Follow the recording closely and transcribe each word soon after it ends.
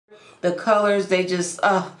The colors, they just,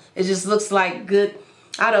 it just looks like good,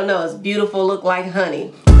 I don't know, it's beautiful, look like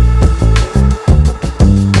honey.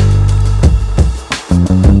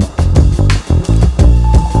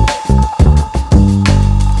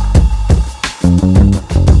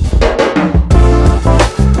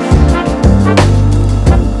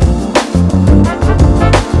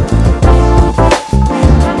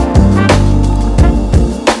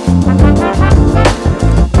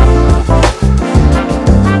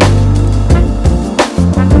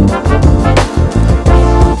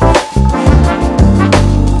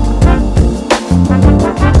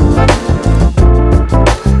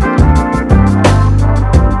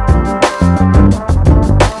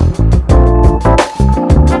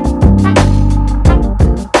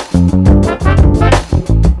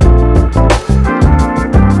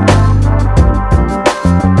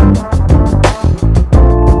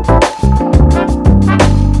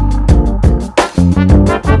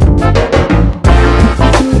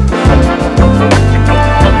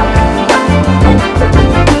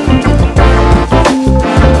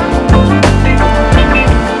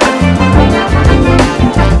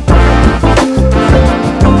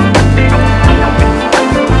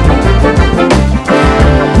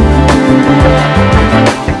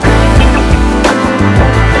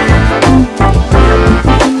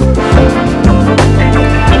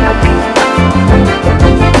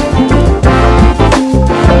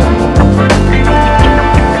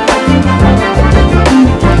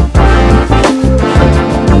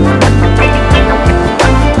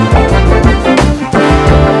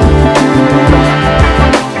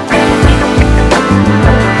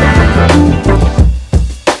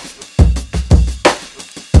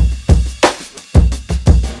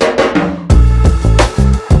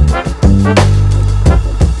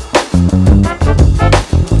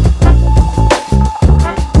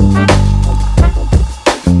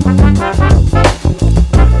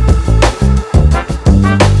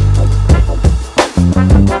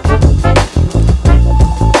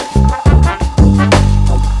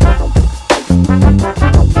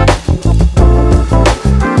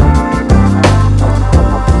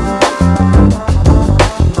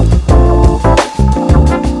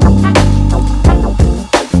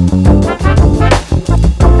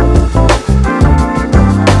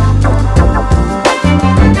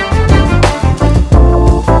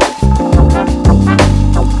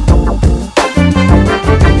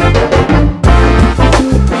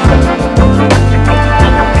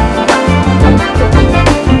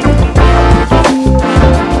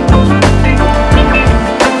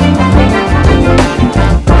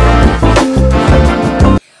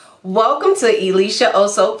 Welcome to Elicia Oh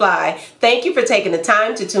So Fly. Thank you for taking the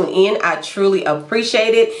time to tune in. I truly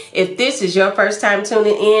appreciate it. If this is your first time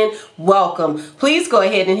tuning in, welcome. Please go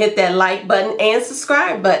ahead and hit that like button and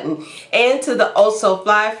subscribe button. And to the Oh So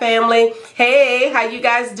Fly family, hey, how you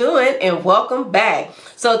guys doing? And welcome back.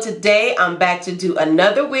 So today I'm back to do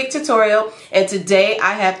another wig tutorial, and today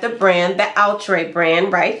I have the brand, the Outre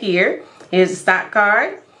brand right here. Here's a stock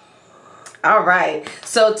card. All right,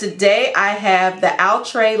 so today I have the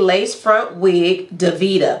Outre lace front wig,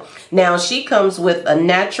 Davita. Now she comes with a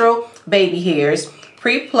natural baby hairs,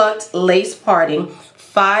 pre-plucked lace parting,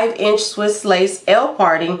 5-inch Swiss lace L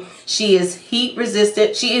parting. She is heat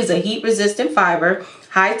resistant. She is a heat resistant fiber,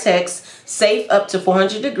 high tex, safe up to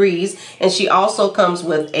 400 degrees, and she also comes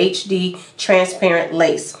with HD transparent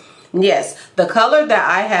lace. Yes, the color that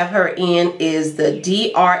I have her in is the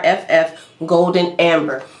DRFF Golden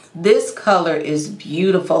Amber. This color is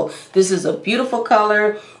beautiful. This is a beautiful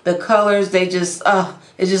color. The colors, they just,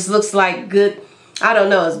 it just looks like good, I don't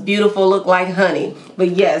know, it's beautiful, look like honey. But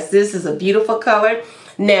yes, this is a beautiful color.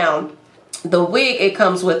 Now, the wig, it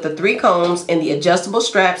comes with the 3 combs and the adjustable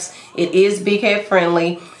straps. It is big head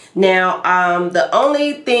friendly. Now, the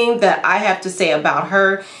only thing that I have to say about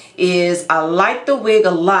her is I like the wig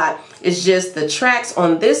a lot. It's just the tracks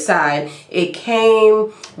on this side, it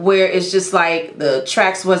came where it's just like the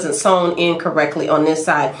tracks wasn't sewn in correctly on this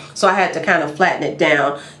side. So I had to kind of flatten it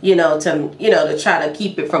down, to try to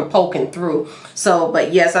keep it from poking through. So,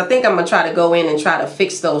 but yes, I think I'm gonna try to go in and try to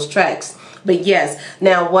fix those tracks. But yes,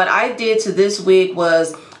 now what I did to this wig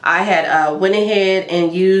was I had went ahead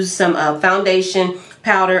and used some foundation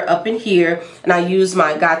powder up in here, and I used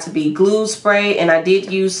my Got to Be glue spray, and I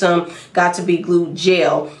did use some Got to Be glue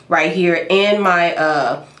gel right here, and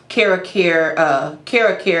my Care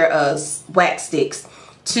wax sticks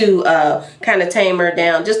to kind of tame her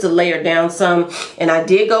down, just to lay her down some. And I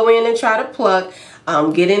did go in and try to pluck.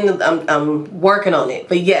 I'm working on it,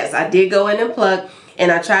 but yes, I did go in and pluck,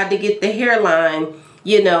 and I tried to get the hairline.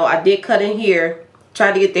 I did cut in here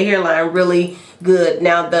tried to get the hairline really good.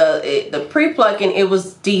 Now the pre-plucking, it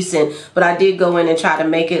was decent, but I did go in and try to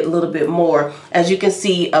make it a little bit more. As you can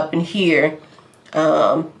see up in here,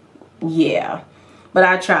 yeah. But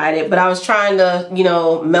I tried it. But I was trying to, you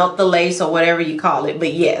know, melt the lace or whatever you call it.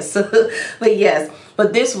 But yes, but yes.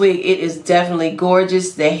 But this wig, it is definitely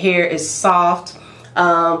gorgeous. The hair is soft.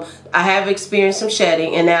 I have experienced some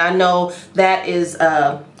shedding, and I know that is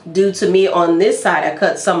due to me on this side. I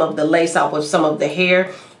cut some of the lace off with some of the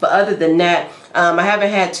hair. But other than that, I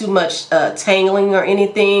haven't had too much tangling or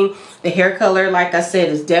anything. The hair color, like I said,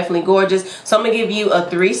 is definitely gorgeous. So I'm going to give you a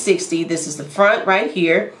 360. This is the front right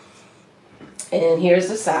here. And here's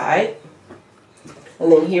the side. And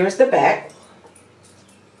then here's the back.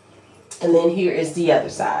 And then here is the other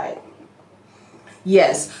side.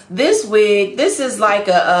 Yes, this wig, this is like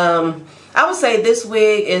a, I would say this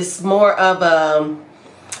wig is more of a,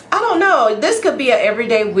 I don't know, this could be an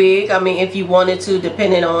everyday wig. I mean, if you wanted to,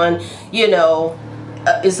 depending on, you know,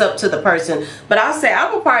 it's up to the person. But I'll say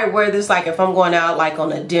I would probably wear this like if I'm going out like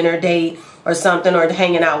on a dinner date or something, or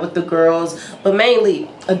hanging out with the girls, but mainly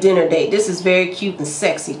a dinner date. This is very cute and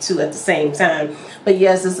sexy too at the same time. But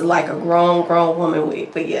yes, this is like a grown woman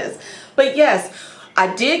wig. But yes,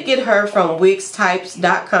 I did get her from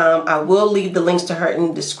wigstypes.com. I will leave the links to her in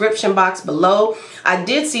the description box below. I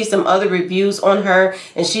did see some other reviews on her,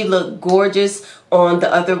 and she looked gorgeous on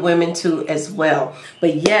the other women too as well.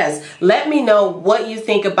 But yes, let me know what you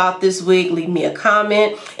think about this wig. Leave me a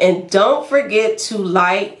comment, and don't forget to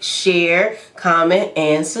like, share, comment,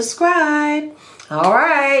 and subscribe. All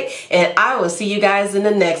right, and I will see you guys in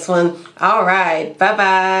the next one. All right,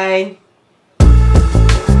 bye-bye.